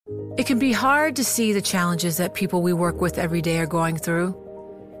It can be hard to see the challenges that people we work with every day are going through.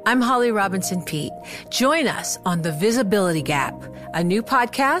 I'm Holly Robinson Peete. Join us on The Visibility Gap, a new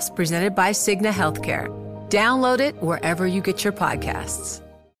podcast presented by Cigna Healthcare. Download it wherever you get your podcasts.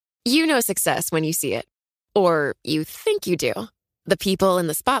 You know success when you see it. Or you think you do. The people in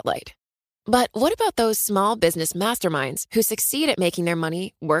the spotlight. But what about those small business masterminds who succeed at making their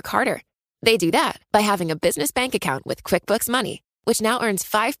money work harder? They do that by having a business bank account with QuickBooks Money, which now earns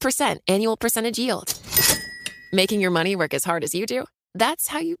 5% annual percentage yield. Making your money work as hard as you do? That's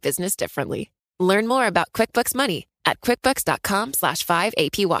how you business differently. Learn more about QuickBooks Money at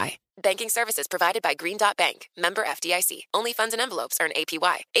quickbooks.com/5APY. Banking services provided by Green Dot Bank. Member FDIC. Only funds and envelopes earn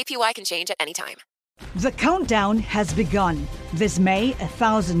APY. APY can change at any time. The countdown has begun. This May,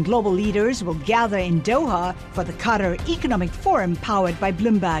 1,000 global leaders will gather in Doha for the Qatar Economic Forum powered by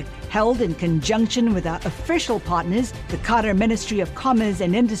Bloomberg, held in conjunction with our official partners, the Qatar Ministry of Commerce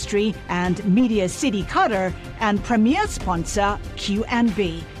and Industry and Media City Qatar, and premier sponsor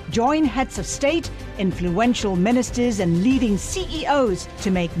QNB. Join heads of state, influential ministers, and leading CEOs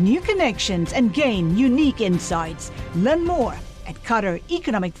to make new connections and gain unique insights. Learn more at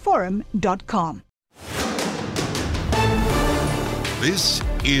QatarEconomicForum.com. This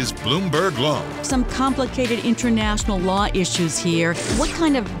is Bloomberg Law. Some complicated international law issues here. What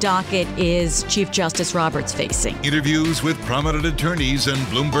kind of docket is Chief Justice Roberts facing? Interviews with prominent attorneys and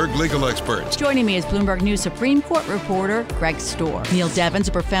Bloomberg legal experts. Joining me is Bloomberg News Supreme Court reporter Greg Stohr. Neil Devens,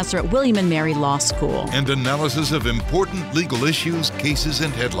 a professor at William & Mary Law School. And analysis of important legal issues, cases,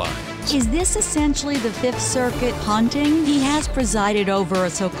 and headlines. Is this essentially the Fifth Circuit punting? He has presided over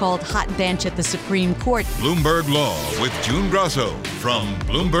a so-called hot bench at the Supreme Court. Bloomberg Law with June Grasso from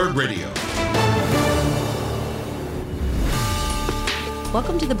Bloomberg Radio.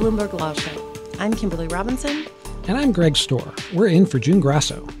 Welcome to the Bloomberg Law Show. I'm Kimberly Robinson. And I'm Greg Stohr. We're in for June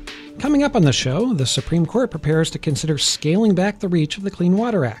Grasso. Coming up on the show, the Supreme Court prepares to consider scaling back the reach of the Clean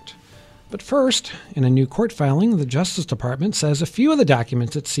Water Act. But first, in a new court filing, the Justice Department says a few of the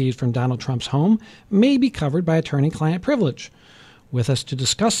documents it seized from Donald Trump's home may be covered by attorney-client privilege. With us to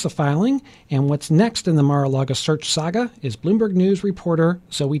discuss the filing and what's next in the Mar-a-Lago search saga is Bloomberg News reporter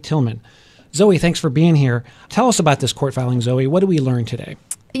Zoe Tillman. Zoe, thanks for being here. Tell us about this court filing, Zoe. What did we learn today?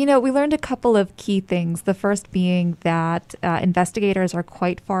 You know, we learned a couple of key things. The first being that investigators are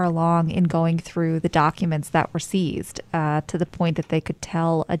quite far along in going through the documents that were seized to the point that they could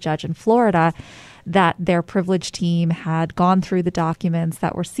tell a judge in Florida that their privilege team had gone through the documents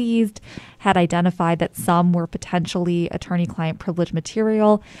that were seized, had identified that some were potentially attorney-client privilege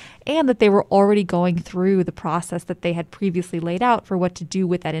material, and that they were already going through the process that they had previously laid out for what to do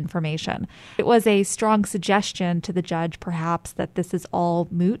with that information. It was a strong suggestion to the judge, perhaps, that this is all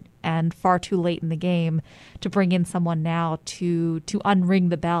moot and far too late in the game to bring in someone now to unring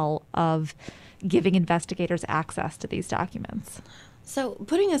the bell of giving investigators access to these documents. So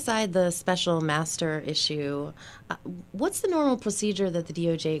putting aside the special master issue, what's the normal procedure that the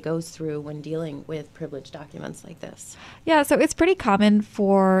DOJ goes through when dealing with privileged documents like this? Yeah, so it's pretty common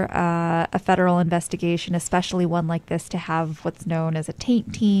for a federal investigation, especially one like this, to have what's known as a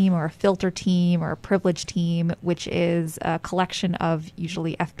taint team or a filter team or a privilege team, which is a collection of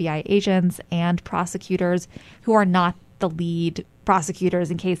usually FBI agents and prosecutors who are not the lead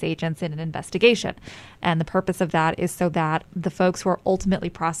prosecutors and case agents in an investigation. And the purpose of that is so that the folks who are ultimately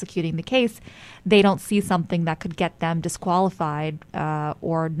prosecuting the case, they don't see something that could get them disqualified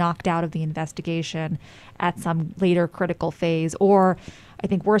or knocked out of the investigation at some later critical phase, or I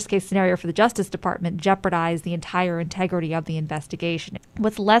think worst case scenario for the Justice Department, jeopardize the entire integrity of the investigation.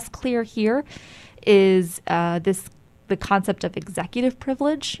 What's less clear here is the concept of executive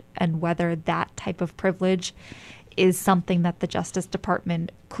privilege and whether that type of privilege is something that the Justice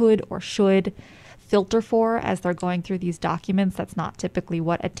Department could or should filter for as they're going through these documents. That's not typically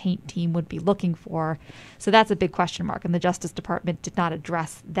what a taint team would be looking for. So that's a big question mark. And the Justice Department did not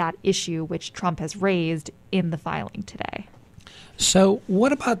address that issue, which Trump has raised in the filing today. So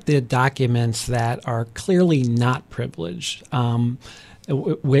what about the documents that are clearly not privileged,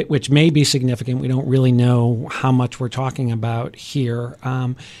 which may be significant? We don't really know how much we're talking about here.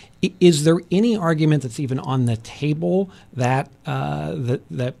 Is there any argument that's even on the table that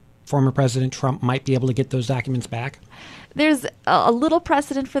that former President Trump might be able to get those documents back? There's a little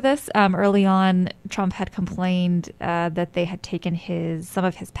precedent for this. Early on, Trump had complained that they had taken some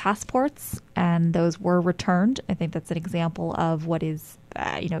of his passports, and those were returned. I think that's an example of what is,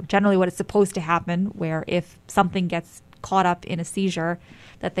 generally what is supposed to happen, where if something gets caught up in a seizure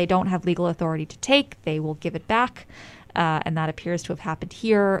that they don't have legal authority to take, they will give it back. And that appears to have happened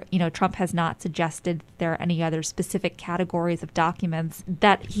here. Trump has not suggested there are any other specific categories of documents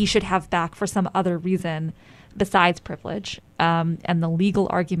that he should have back for some other reason besides privilege. And the legal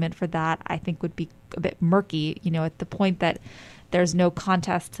argument for that, I think, would be a bit murky, at the point that there's no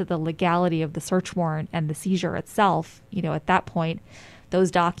contest to the legality of the search warrant and the seizure itself. At that point,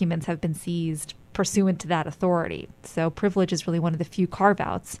 those documents have been seized pursuant to that authority. So privilege is really one of the few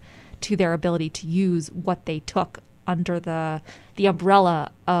carve-outs to their ability to use what they took under the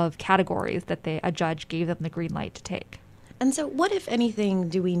umbrella of categories that a judge gave them the green light to take. And so what, if anything,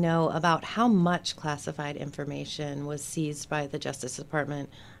 do we know about how much classified information was seized by the Justice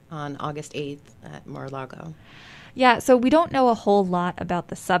Department on August 8th at Mar-a-Lago? Yeah, so we don't know a whole lot about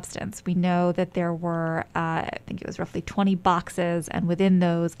the substance. We know that there were, I think it was roughly 20 boxes, and within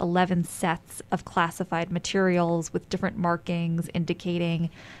those, 11 sets of classified materials with different markings indicating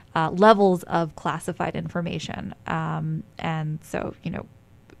levels of classified information. And so,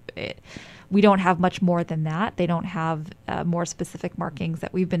 we don't have much more than that. They don't have more specific markings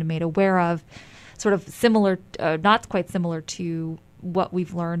that we've been made aware of, sort of similar, not quite similar to what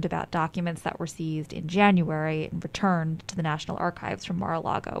we've learned about documents that were seized in January and returned to the National Archives from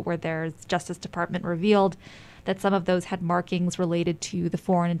Mar-a-Lago, where there's Justice Department revealed that some of those had markings related to the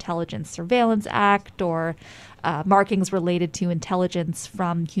Foreign Intelligence Surveillance Act or markings related to intelligence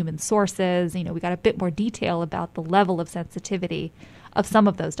from human sources. We got a bit more detail about the level of sensitivity of some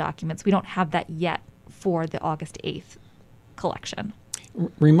of those documents. We don't have that yet for the August 8th collection.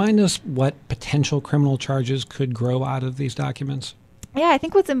 Remind us what potential criminal charges could grow out of these documents. Yeah, I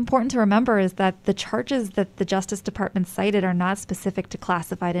think what's important to remember is that the charges that the Justice Department cited are not specific to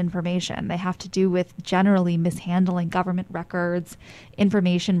classified information. They have to do with generally mishandling government records,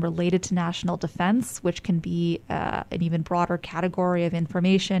 information related to national defense, which can be an even broader category of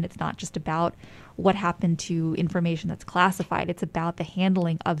information. It's not just about what happened to information that's classified. It's about the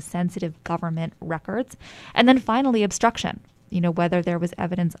handling of sensitive government records. And then finally, obstruction. Whether there was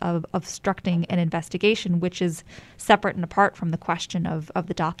evidence of obstructing an investigation, which is separate and apart from the question of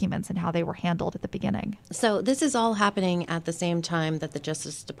the documents and how they were handled at the beginning. So this is all happening at the same time that the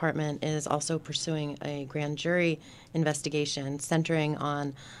Justice Department is also pursuing a grand jury investigation centering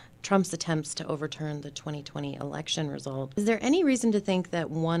on Trump's attempts to overturn the 2020 election result. Is there any reason to think that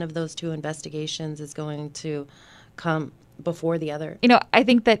one of those two investigations is going to come before the other? I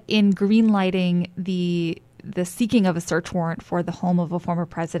think that in greenlighting the seeking of a search warrant for the home of a former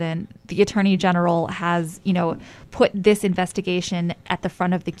president, the Attorney General has, put this investigation at the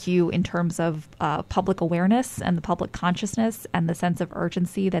front of the queue in terms of public awareness and the public consciousness and the sense of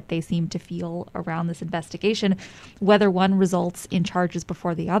urgency that they seem to feel around this investigation. Whether one results in charges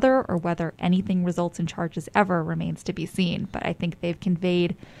before the other or whether anything results in charges ever remains to be seen. But I think they've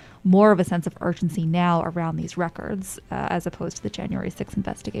conveyed more of a sense of urgency now around these records as opposed to the January 6th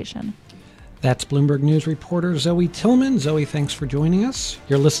investigation. That's Bloomberg News reporter Zoe Tillman. Zoe, thanks for joining us.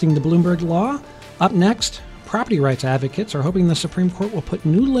 You're listening to Bloomberg Law. Up next, property rights advocates are hoping the Supreme Court will put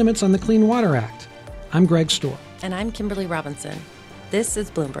new limits on the Clean Water Act. I'm Greg Storr. And I'm Kimberly Robinson. This is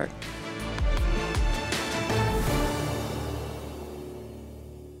Bloomberg.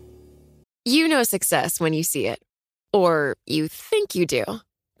 You know success when you see it. Or you think you do.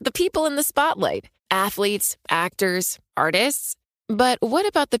 The people in the spotlight. Athletes, actors, artists. But what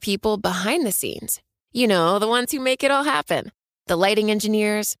about the people behind the scenes? The ones who make it all happen. The lighting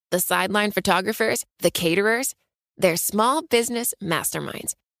engineers, the sideline photographers, the caterers. They're small business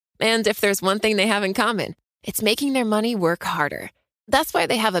masterminds. And if there's one thing they have in common, it's making their money work harder. That's why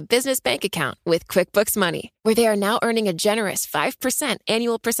they have a business bank account with QuickBooks Money, where they are now earning a generous 5%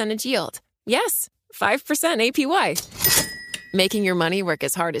 annual percentage yield. Yes, 5% APY. Making your money work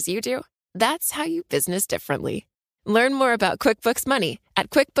as hard as you do? That's how you business differently. Learn more about QuickBooks Money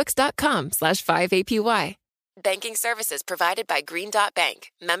at quickbooks.com/5APY. Banking services provided by Green Dot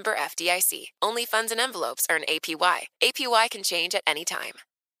Bank, member FDIC. Only funds and envelopes earn APY. APY can change at any time.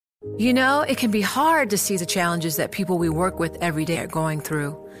 It can be hard to see the challenges that people we work with every day are going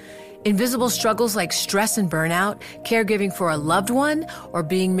through. Invisible struggles like stress and burnout, caregiving for a loved one, or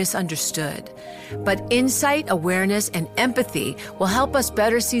being misunderstood. But insight, awareness, and empathy will help us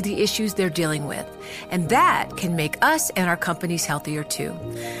better see the issues they're dealing with. And that can make us and our companies healthier too.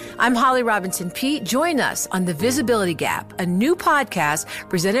 I'm Holly Robinson Peete. Join us on The Visibility Gap, a new podcast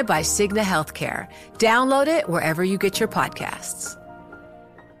presented by Cigna Healthcare. Download it wherever you get your podcasts.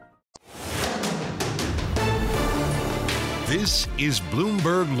 This is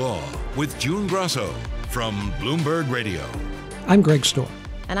Bloomberg Law with June Grasso from Bloomberg Radio. I'm Greg Storr.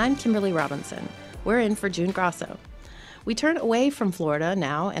 And I'm Kimberly Robinson. We're in for June Grasso. We turn away from Florida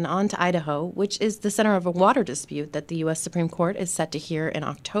now and on to Idaho, which is the center of a water dispute that the U.S. Supreme Court is set to hear in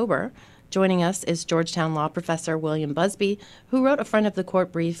October. Joining us is Georgetown law professor William Busby, who wrote a front of the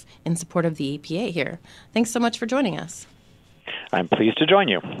court brief in support of the EPA here. Thanks so much for joining us. I'm pleased to join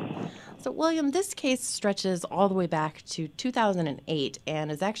you. So, William, this case stretches all the way back to 2008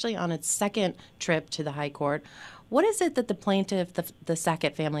 and is actually on its second trip to the High Court. What is it that the plaintiff, the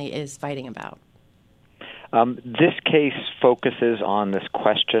Sackett family, is fighting about? This case focuses on this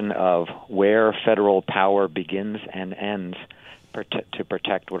question of where federal power begins and ends to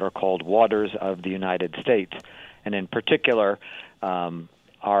protect what are called waters of the United States. And in particular,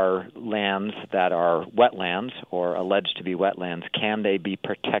 are lands that are wetlands or alleged to be wetlands, can they be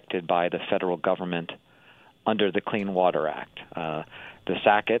protected by the federal government under the Clean Water Act? The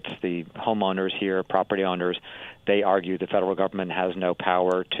Sacketts, the homeowners here, property owners, they argue the federal government has no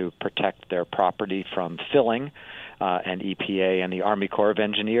power to protect their property from filling, and EPA and the Army Corps of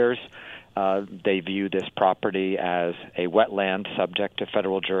Engineers, they view this property as a wetland subject to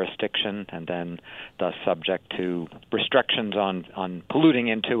federal jurisdiction and then thus subject to restrictions on polluting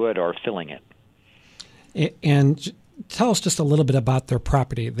into it or filling it. And tell us just a little bit about their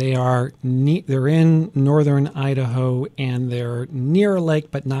property. They're in northern Idaho and they're near a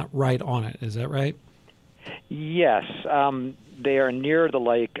lake but not right on it. Is that right? Yes. They are near the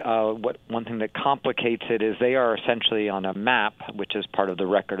lake. One thing that complicates it is they are essentially on a map, which is part of the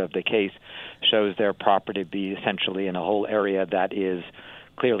record of the case, shows their property to be essentially in a whole area that is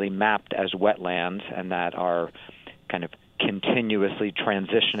clearly mapped as wetlands and that are kind of continuously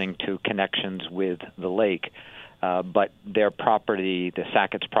transitioning to connections with the lake. But their property, the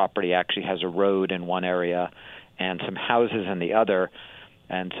Sackett's property, actually has a road in one area and some houses in the other.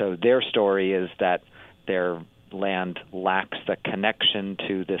 And so their story is that their land lacks the connection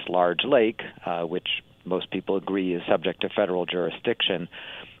to this large lake, which most people agree is subject to federal jurisdiction,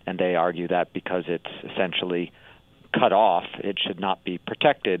 and they argue that because it's essentially cut off, it should not be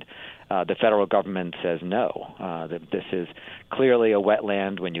protected. The federal government says no, that this is clearly a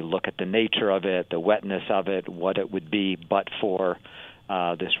wetland when you look at the nature of it, the wetness of it, what it would be but for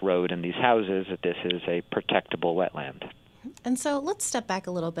this road and these houses, that this is a protectable wetland. And so let's step back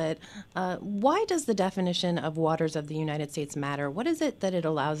a little bit. Why does the definition of waters of the United States matter? What is it that it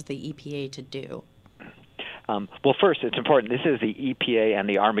allows the EPA to do? Well, first, it's important. This is the EPA and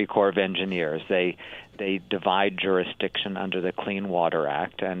the Army Corps of Engineers. They divide jurisdiction under the Clean Water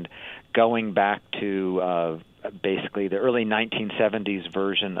Act. And going back to basically the early 1970s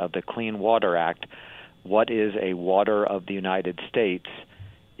version of the Clean Water Act, what is a water of the United States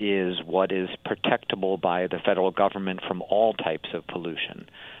is what is protectable by the federal government from all types of pollution.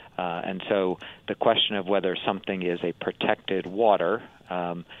 And so the question of whether something is a protected water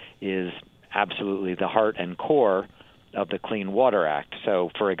is absolutely the heart and core of the Clean Water Act.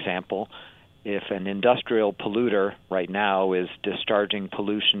 So, for example, if an industrial polluter right now is discharging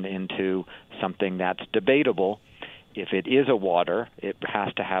pollution into something that's debatable, if it is a water, it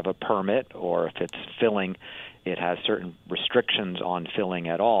has to have a permit, or if it's filling, it has certain restrictions on filling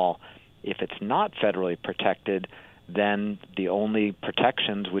at all. If it's not federally protected, then the only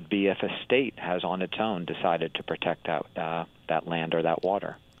protections would be if a state has on its own decided to protect that land or that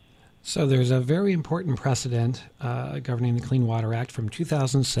water. So there's a very important precedent governing the Clean Water Act from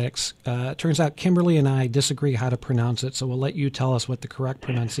 2006. It turns out Kimberly and I disagree how to pronounce it, so we'll let you tell us what the correct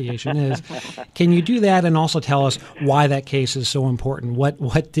pronunciation is. Can you do that and also tell us why that case is so important?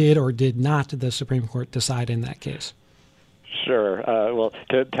 What did or did not the Supreme Court decide in that case? Sure. Well,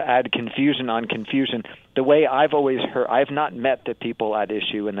 to add confusion on confusion, the way I've always heard, I've not met the people at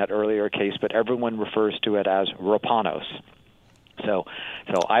issue in that earlier case, but everyone refers to it as Rapanos. So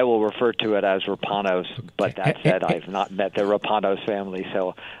I will refer to it as Rapanos, but that said, I've not met the Rapanos family,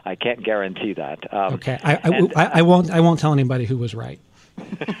 so I can't guarantee that. Okay, I won't tell anybody who was right.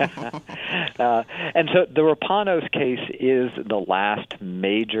 And so the Rapanos case is the last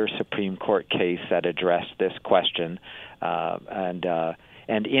major Supreme Court case that addressed this question, and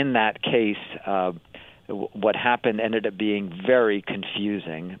in that case, what happened ended up being very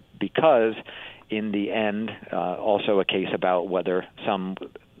confusing because in the end, also a case about whether some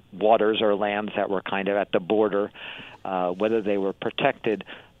waters or lands that were kind of at the border, whether they were protected,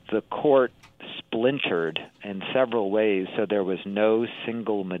 the court splintered in several ways, so there was no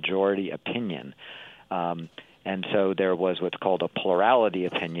single majority opinion. And so there was what's called a plurality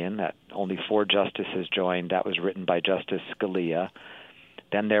opinion that only 4 justices joined. That was written by Justice Scalia.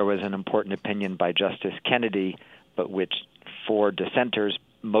 Then there was an important opinion by Justice Kennedy, but which 4 dissenters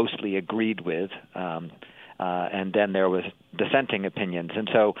mostly agreed with. And then there was dissenting opinions. And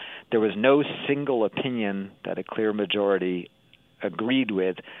so there was no single opinion that a clear majority agreed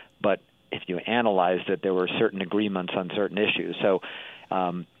with, but if you analyzed it, there were certain agreements on certain issues. So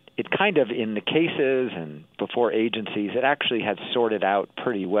it kind of, in the cases and before agencies, it actually had sorted out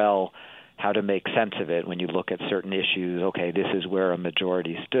pretty well how to make sense of it when you look at certain issues. Okay, this is where a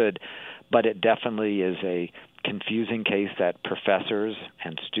majority stood. But it definitely is a confusing case that professors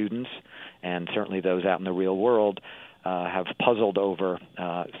and students, and certainly those out in the real world, have puzzled over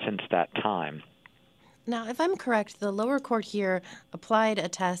since that time. Now, if I'm correct, the lower court here applied a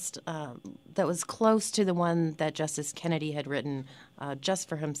test that was close to the one that Justice Kennedy had written just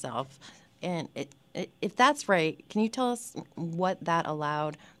for himself. And if that's right, can you tell us what that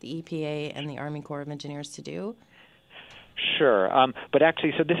allowed the EPA and the Army Corps of Engineers to do? Sure. But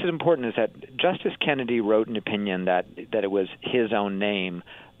actually, so this is important, is that Justice Kennedy wrote an opinion that it was his own name,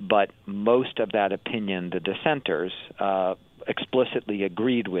 but most of that opinion, the dissenters explicitly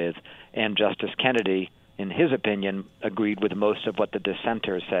agreed with, and Justice Kennedy, in his opinion, agreed with most of what the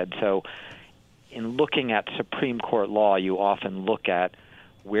dissenters said. So in looking at Supreme Court law, you often look at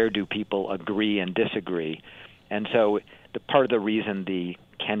where do people agree and disagree. And so part of the reason the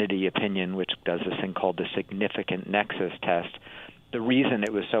Kennedy opinion, which does this thing called the significant nexus test, the reason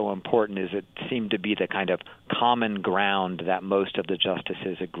it was so important is it seemed to be the kind of common ground that most of the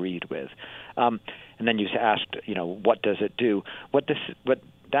justices agreed with. And then you asked, what does it do? What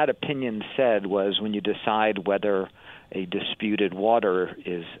that opinion said was when you decide whether a disputed water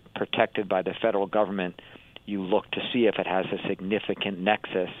is protected by the federal government, you look to see if it has a significant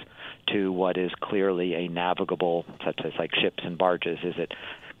nexus to what is clearly a navigable, such as like ships and barges. Is it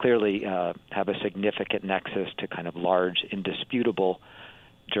clearly have a significant nexus to kind of large, indisputable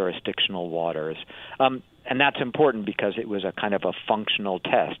jurisdictional waters? And that's important because it was a kind of a functional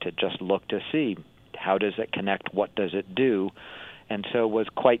test. It just looked to see how does it connect, what does it do, and so was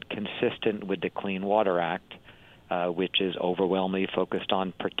quite consistent with the Clean Water Act, which is overwhelmingly focused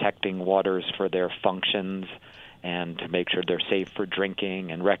on protecting waters for their functions and to make sure they're safe for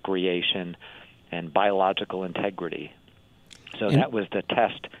drinking and recreation and biological integrity. So that was the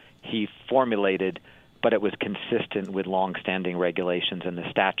test he formulated, but it was consistent with longstanding regulations in the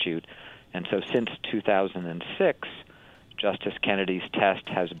statute. And so since 2006, Justice Kennedy's test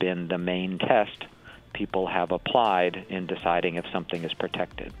has been the main test people have applied in deciding if something is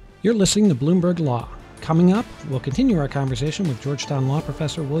protected. You're listening to Bloomberg Law. Coming up, we'll continue our conversation with Georgetown law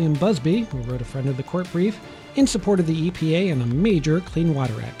professor William Busby, who wrote a friend of the court brief in support of the EPA in a major Clean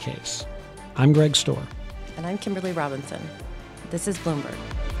Water Act case. I'm Greg Storr. And I'm Kimberly Robinson. This is Bloomberg.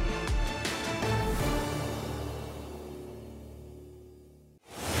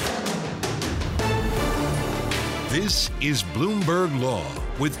 This is Bloomberg Law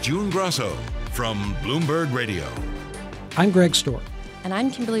with June Grasso from Bloomberg Radio. I'm Greg Storr. And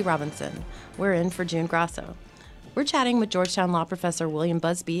I'm Kimberly Robinson. We're in for June Grasso. We're chatting with Georgetown law professor William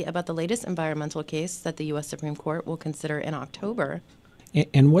Busby about the latest environmental case that the U.S. Supreme Court will consider in October.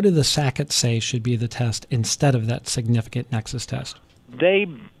 And what do the Sacketts say should be the test instead of that significant nexus test? They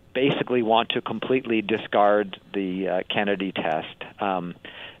basically want to completely discard the Kennedy test.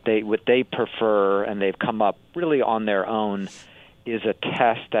 What they prefer, and they've come up really on their own, is a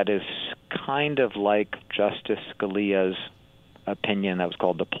test that is kind of like Justice Scalia's opinion that was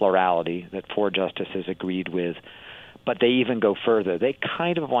called the plurality, that 4 justices agreed with. But they even go further. They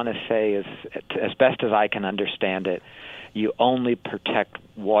kind of want to say, as best as I can understand it, you only protect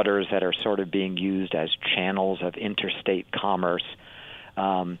waters that are sort of being used as channels of interstate commerce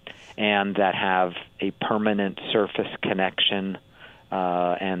and that have a permanent surface connection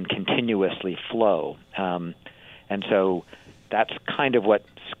and continuously flow. And so that's kind of what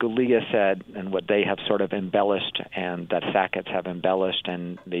Scalia said and what they have sort of embellished and that Sacketts have embellished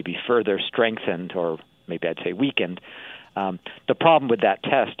and maybe further strengthened, or maybe I'd say weakened. The problem with that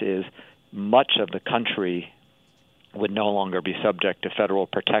test is much of the country would no longer be subject to federal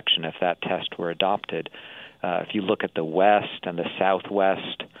protection if that test were adopted. If you look at the West and the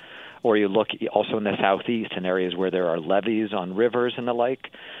Southwest, or you look also in the Southeast in areas where there are levees on rivers and the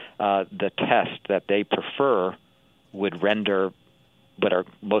like, the test that they prefer would render what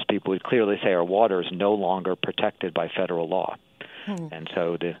most people would clearly say are waters no longer protected by federal law. And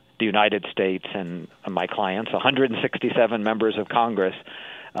so the United States and my clients, 167 members of Congress,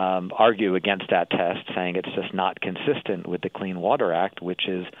 argue against that test, saying it's just not consistent with the Clean Water Act, which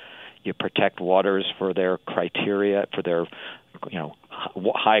is you protect waters for their criteria, for their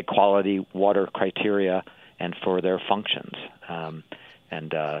high quality water criteria, and for their functions.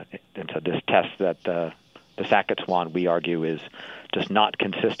 And so this test that the Sacketts want, we argue, is just not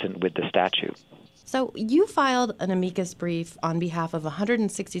consistent with the statute. So you filed an amicus brief on behalf of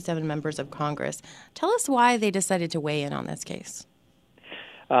 167 members of Congress. Tell us why they decided to weigh in on this case.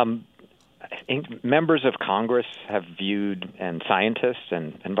 Members of Congress have viewed, and scientists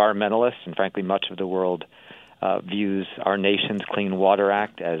and environmentalists, and frankly much of the world views our nation's Clean Water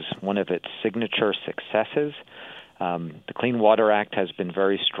Act as one of its signature successes. The Clean Water Act has been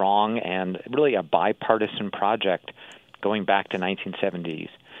very strong and really a bipartisan project going back to 1970s.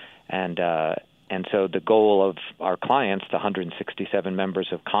 And so the goal of our clients, the 167 members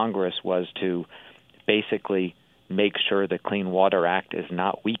of Congress, was to basically make sure the Clean Water Act is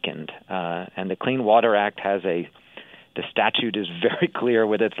not weakened. And the Clean Water Act the statute is very clear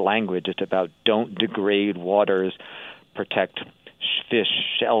with its language. It's about don't degrade waters, protect fish,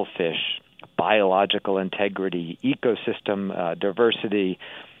 shellfish, biological integrity, ecosystem diversity,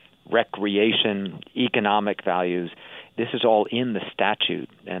 recreation, economic values. This is all in the statute.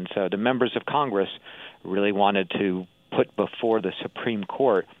 And so the members of Congress really wanted to put before the Supreme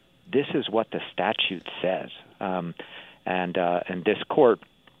Court, this is what the statute says. And this court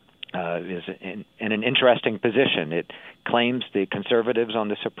is in an interesting position. It claims the conservatives on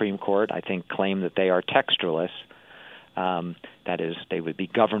the Supreme Court, I think, claim that they are textualists. That is, they would be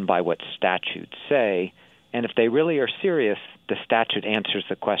governed by what statutes say. And if they really are serious, the statute answers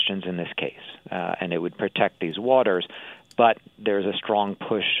the questions in this case, and it would protect these waters. But there's a strong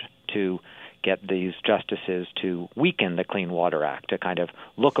push to get these justices to weaken the Clean Water Act, to kind of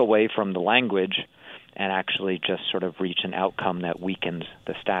look away from the language and actually just sort of reach an outcome that weakens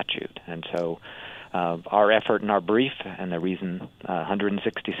the statute. And so our effort in our brief, and the reason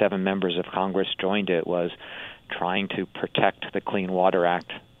 167 members of Congress joined it, was trying to protect the Clean Water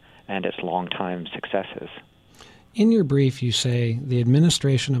Act and its longtime successes. In your brief, you say the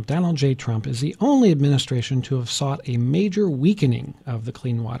administration of Donald J. Trump is the only administration to have sought a major weakening of the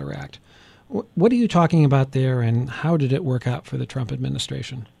Clean Water Act. What are you talking about there, and how did it work out for the Trump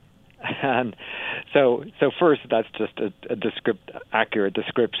administration? So first, that's just a accurate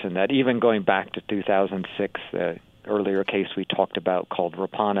description, that even going back to 2006, the earlier case we talked about called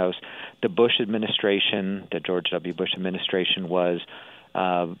Rapanos, the Bush administration, the George W. Bush administration, was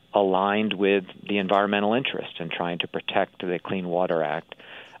aligned with the environmental interest in trying to protect the Clean Water Act.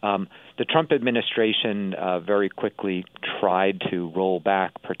 The Trump administration very quickly tried to roll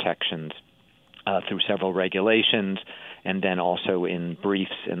back protections through several regulations and then also in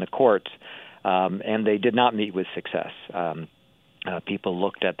briefs in the courts, and they did not meet with success. People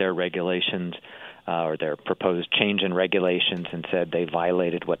looked at their regulations or their proposed change in regulations and said they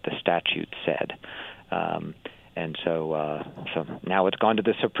violated what the statute said. And so now it's gone to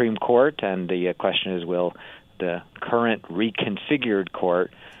the Supreme Court, and the question is, will the current reconfigured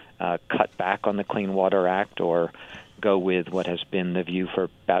court cut back on the Clean Water Act, or go with what has been the view for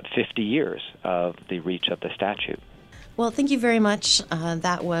about 50 years of the reach of the statute? Well, thank you very much.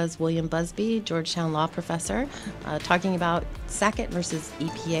 That was William Busby, Georgetown law professor, talking about Sackett versus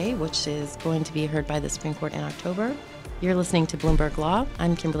EPA, which is going to be heard by the Supreme Court in October. You're listening to Bloomberg Law.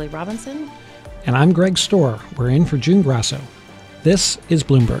 I'm Kimberly Robinson. And I'm Greg Storr. We're in for June Grasso. This is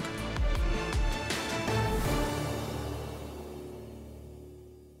Bloomberg.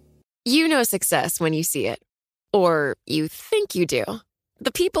 You know success when you see it. Or you think you do.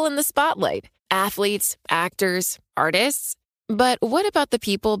 The people in the spotlight. Athletes, actors, artists. But what about the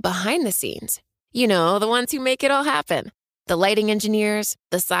people behind the scenes? You know, the ones who make it all happen. The lighting engineers,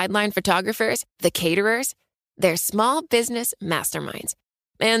 the sideline photographers, the caterers. They're small business masterminds.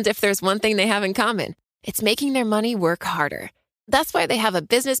 And if there's one thing they have in common, it's making their money work harder. That's why they have a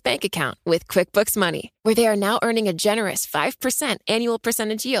business bank account with QuickBooks Money, where they are now earning a generous 5% annual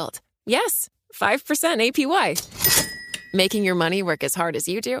percentage yield. Yes, 5% APY. Making your money work as hard as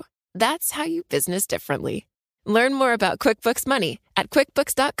you do? That's how you business differently. Learn more about QuickBooks Money at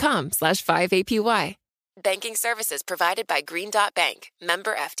quickbooks.com/5APY. Banking services provided by Green Dot Bank,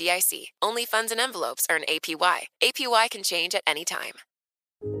 member FDIC. Only funds and envelopes earn APY. APY can change at any time.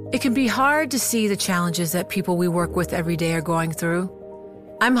 It can be hard to see the challenges that people we work with every day are going through.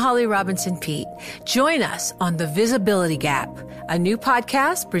 I'm Holly Robinson Peete. Join us on The Visibility Gap, a new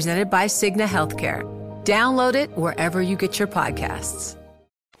podcast presented by Cigna Healthcare. Download it wherever you get your podcasts.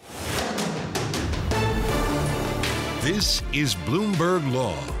 This is Bloomberg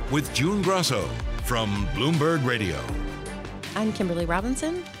Law with June Grasso from Bloomberg Radio. I'm Kimberly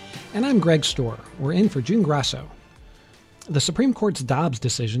Robinson. And I'm Greg Storr. We're in for June Grasso. The Supreme Court's Dobbs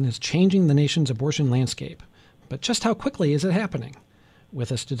decision is changing the nation's abortion landscape. But just how quickly is it happening?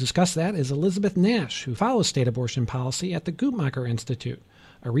 With us to discuss that is Elizabeth Nash, who follows state abortion policy at the Guttmacher Institute,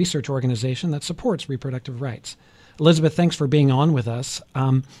 a research organization that supports reproductive rights. Elizabeth, thanks for being on with us.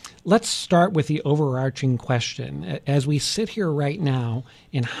 Let's start with the overarching question. As we sit here right now,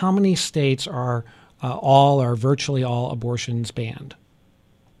 in how many states are all or virtually all abortions banned?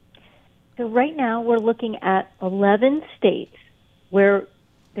 So right now we're looking at 11 states where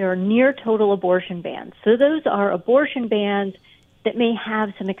there are near total abortion bans. So those are abortion bans that may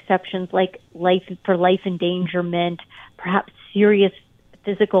have some exceptions like life endangerment, perhaps serious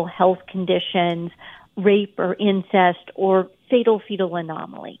physical health conditions, rape or incest, or fatal fetal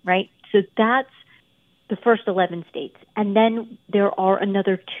anomaly, right? So that's the first 11 states. And then there are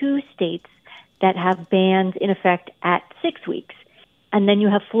another 2 states that have bans in effect at 6 weeks. And then you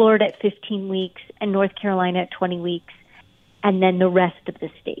have Florida at 15 weeks and North Carolina at 20 weeks, and then the rest of the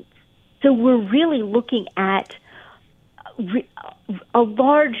states. So we're really looking at a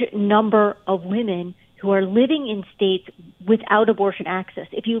large number of women who are living in states without abortion access.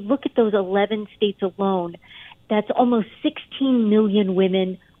 If you look at those 11 states alone, that's almost 16 million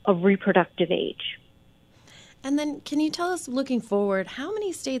women of reproductive age. And then can you tell us, looking forward, how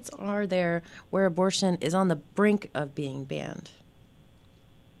many states are there where abortion is on the brink of being banned?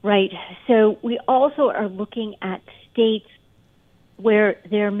 Right. So we also are looking at states where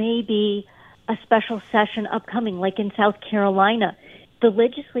there may be a special session upcoming, like in South Carolina. The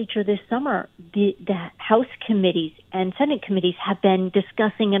legislature this summer, the House committees and Senate committees have been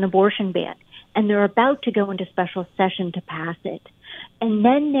discussing an abortion ban, and they're about to go into special session to pass it. And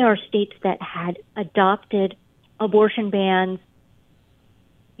then there are states that had adopted abortion bans,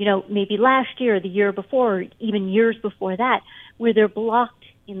 maybe last year, the year before, or even years before that, where they're blocked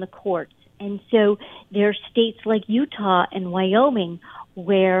in the courts. And so there are states like Utah and Wyoming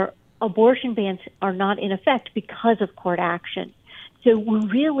where abortion bans are not in effect because of court action. So we're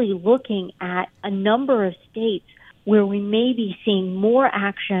really looking at a number of states where we may be seeing more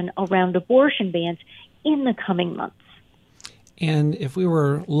action around abortion bans in the coming months. And if we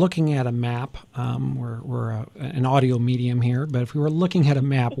were looking at a map, we're an audio medium here, but if we were looking at a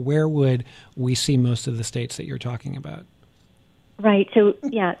map, where would we see most of the states that you're talking about? Right. So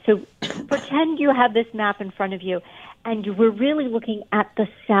pretend you have this map in front of you, and we're really looking at the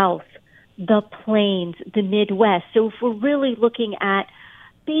South, the Plains, the Midwest. So if we're really looking at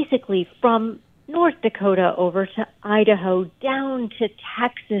basically from North Dakota over to Idaho, down to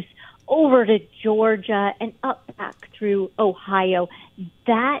Texas, over to Georgia, and up back through Ohio,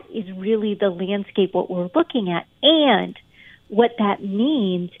 that is really the landscape what we're looking at. And what that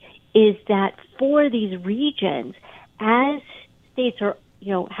means is that for these regions, as states are,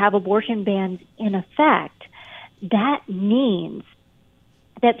 have abortion bans in effect, that means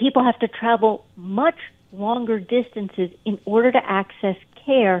that people have to travel much longer distances in order to access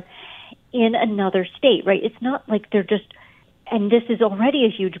care in another state, right? It's not like they're just, and this is already a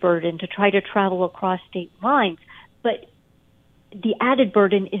huge burden to try to travel across state lines, but the added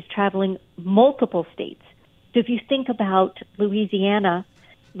burden is traveling multiple states. So if you think about Louisiana,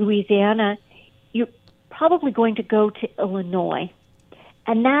 you're probably going to go to Illinois,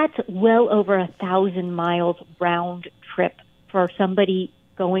 and that's well over 1,000 miles round trip for somebody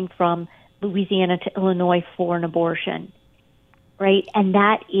going from Louisiana to Illinois for an abortion, right? And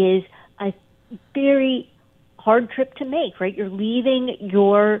that is a very hard trip to make, right? You're leaving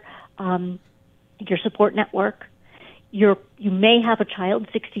your support network. You may have a child.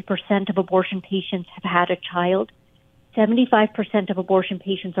 60% of abortion patients have had a child. 75% of abortion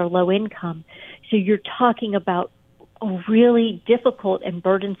patients are low income. So you're talking about a really difficult and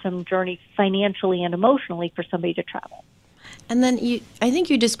burdensome journey financially and emotionally for somebody to travel. And then I think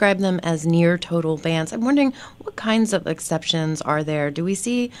you describe them as near total bans. I'm wondering what kinds of exceptions are there? Do we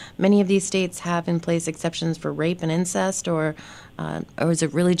see many of these states have in place exceptions for rape and incest, or is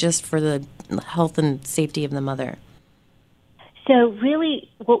it really just for the health and safety of the mother? So really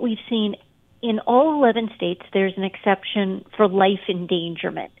what we've seen in all 11 states, there's an exception for life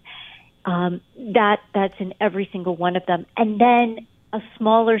endangerment. That's in every single one of them. And then a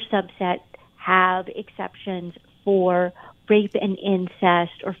smaller subset have exceptions for rape and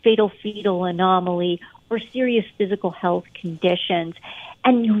incest or fatal fetal anomaly or serious physical health conditions.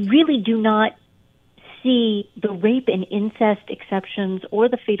 And you really do not see the rape and incest exceptions or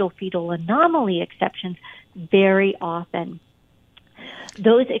the fatal fetal anomaly exceptions very often.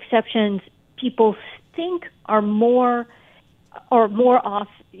 Those exceptions people think are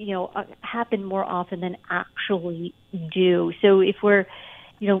happen more often than actually do. So if we're,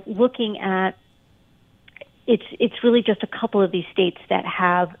 looking at, it's really just a couple of these states that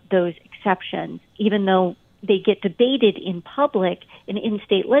have those exceptions, even though they get debated in public and in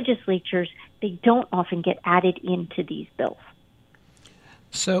state legislatures, they don't often get added into these bills.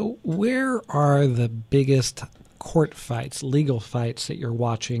 So where are the biggest court fights, legal fights that you're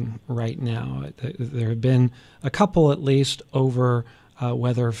watching right now? There have been a couple at least over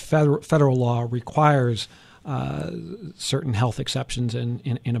whether federal law requires certain health exceptions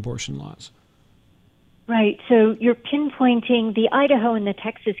in abortion laws. Right. So you're pinpointing the Idaho and the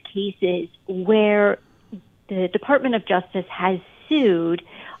Texas cases where the Department of Justice has sued,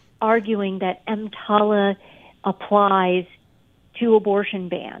 arguing that EMTALA applies to abortion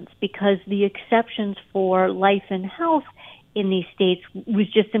bans because the exceptions for life and health in these states was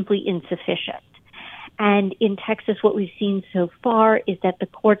just simply insufficient. And in Texas, what we've seen so far is that the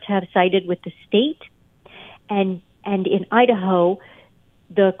courts have sided with the state, and in Idaho,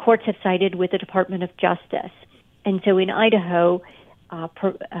 the courts have sided with the Department of Justice. And so in Idaho,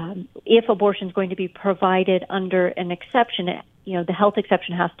 if abortion is going to be provided under an exception, the health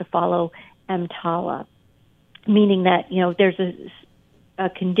exception has to follow EMTALA, meaning that, there's a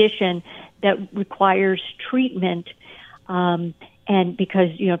condition that requires treatment, and because,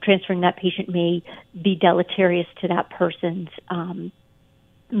 transferring that patient may be deleterious to that person's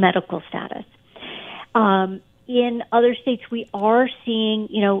medical status. In other states, we are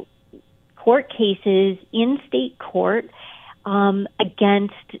seeing, court cases in state court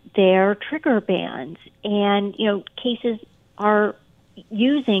against their trigger bans. And, cases are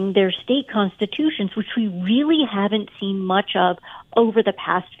using their state constitutions, which we really haven't seen much of over the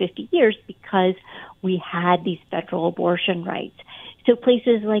past 50 years because we had these federal abortion rights. So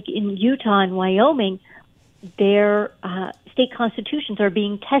places like in Utah and Wyoming, their state constitutions are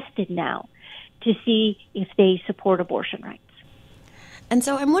being tested now to see if they support abortion rights. And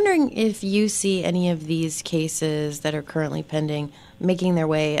so I'm wondering if you see any of these cases that are currently pending making their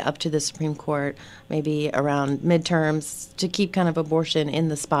way up to the Supreme Court, maybe around midterms, to keep kind of abortion in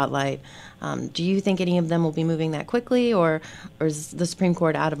the spotlight. Do you think any of them will be moving that quickly, or is the Supreme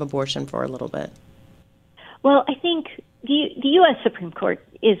Court out of abortion for a little bit? Well, I think the U.S. Supreme Court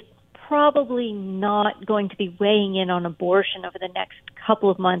is probably not going to be weighing in on abortion over the next couple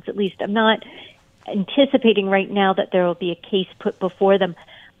of months. At least I'm not anticipating right now that there will be a case put before them.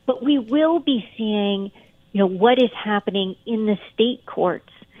 But we will be seeing, what is happening in the state courts.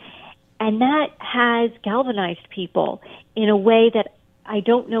 And that has galvanized people in a way that I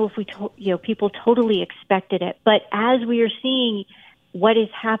don't know if people totally expected it. But as we are seeing what is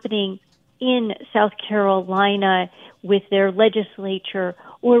happening in South Carolina with their legislature,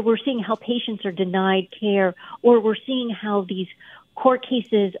 or we're seeing how patients are denied care, or we're seeing how these court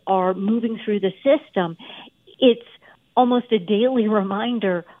cases are moving through the system, it's almost a daily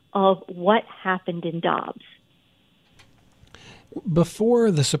reminder of what happened in Dobbs. Before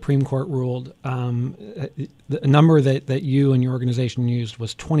the Supreme Court ruled, the number that you and your organization used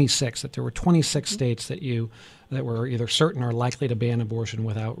was 26, that there were 26 states that were either certain or likely to ban abortion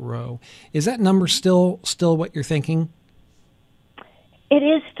without Roe. Is that number still what you're thinking? It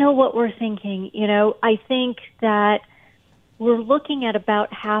is still what we're thinking. I think that we're looking at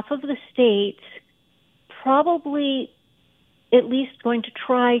about half of the states probably at least going to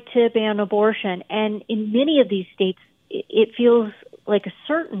try to ban abortion. And in many of these states, it feels like a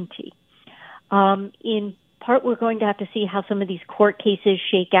certainty. In part, we're going to have to see how some of these court cases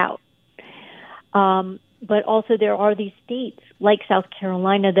shake out. But also there are these states like South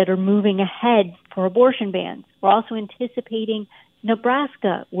Carolina that are moving ahead for abortion bans. We're also anticipating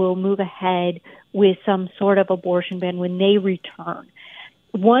Nebraska will move ahead with some sort of abortion ban when they return.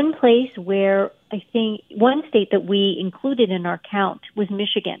 One place where I think one state that we included in our count was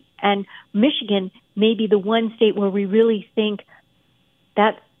Michigan. And Michigan may be the one state where we really think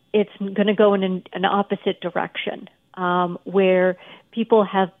that it's going to go in an opposite direction, where people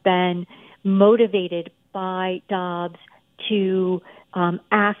have been motivated by Dobbs to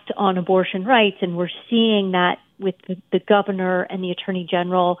act on abortion rights. And we're seeing that with the governor and the attorney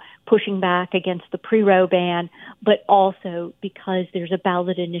general pushing back against the pre-Roe ban, but also because there's a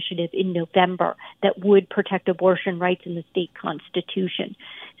ballot initiative in November that would protect abortion rights in the state constitution.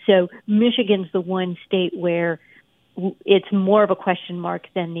 So Michigan's the one state where it's more of a question mark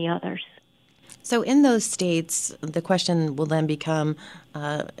than the others. So in those states, the question will then become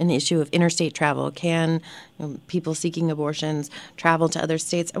an issue of interstate travel. Can people seeking abortions travel to other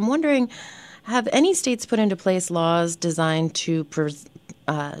states? I'm wondering, have any states put into place laws designed to prevent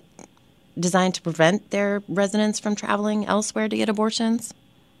their residents from traveling elsewhere to get abortions?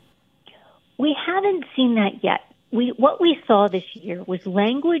 We haven't seen that yet. What we saw this year was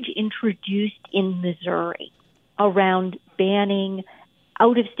language introduced in Missouri around banning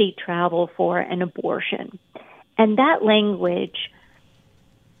out-of-state travel for an abortion. And that language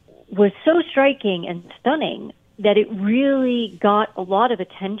was so striking and stunning that it really got a lot of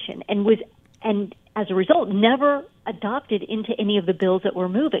attention and as a result, never adopted into any of the bills that we're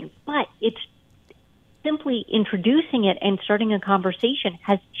moving. But it's simply introducing it and starting a conversation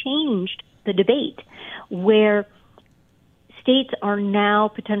has changed the debate, where states are now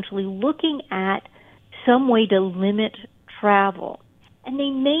potentially looking at some way to limit travel. And they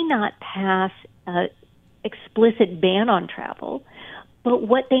may not pass an explicit ban on travel, but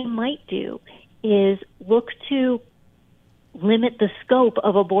what they might do is look to limit the scope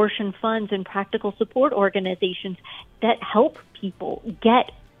of abortion funds and practical support organizations that help people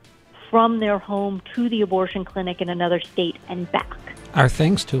get from their home to the abortion clinic in another state and back. Our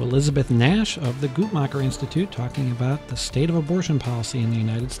thanks to Elizabeth Nash of the Guttmacher Institute talking about the state of abortion policy in the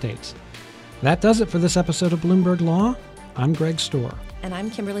United States. That does it for this episode of Bloomberg Law. I'm Greg Storr. And I'm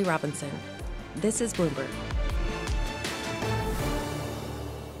Kimberly Robinson. This is Bloomberg.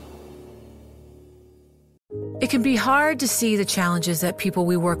 It can be hard to see the challenges that people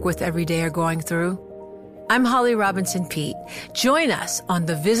we work with every day are going through. I'm Holly Robinson Peete. Join us on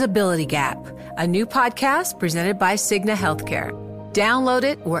The Visibility Gap, a new podcast presented by Cigna Healthcare. Download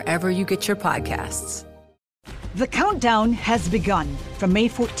it wherever you get your podcasts. The countdown has begun. From May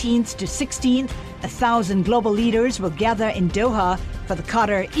 14th to 16th, 1,000 global leaders will gather in Doha for the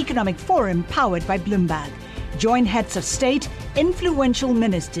Qatar Economic Forum powered by Bloomberg. Join heads of state, influential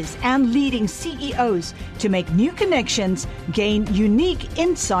ministers, and leading CEOs to make new connections, gain unique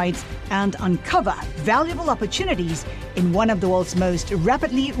insights, and uncover valuable opportunities in one of the world's most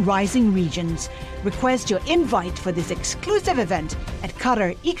rapidly rising regions. Request your invite for this exclusive event at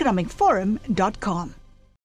QatarEconomicForum.com.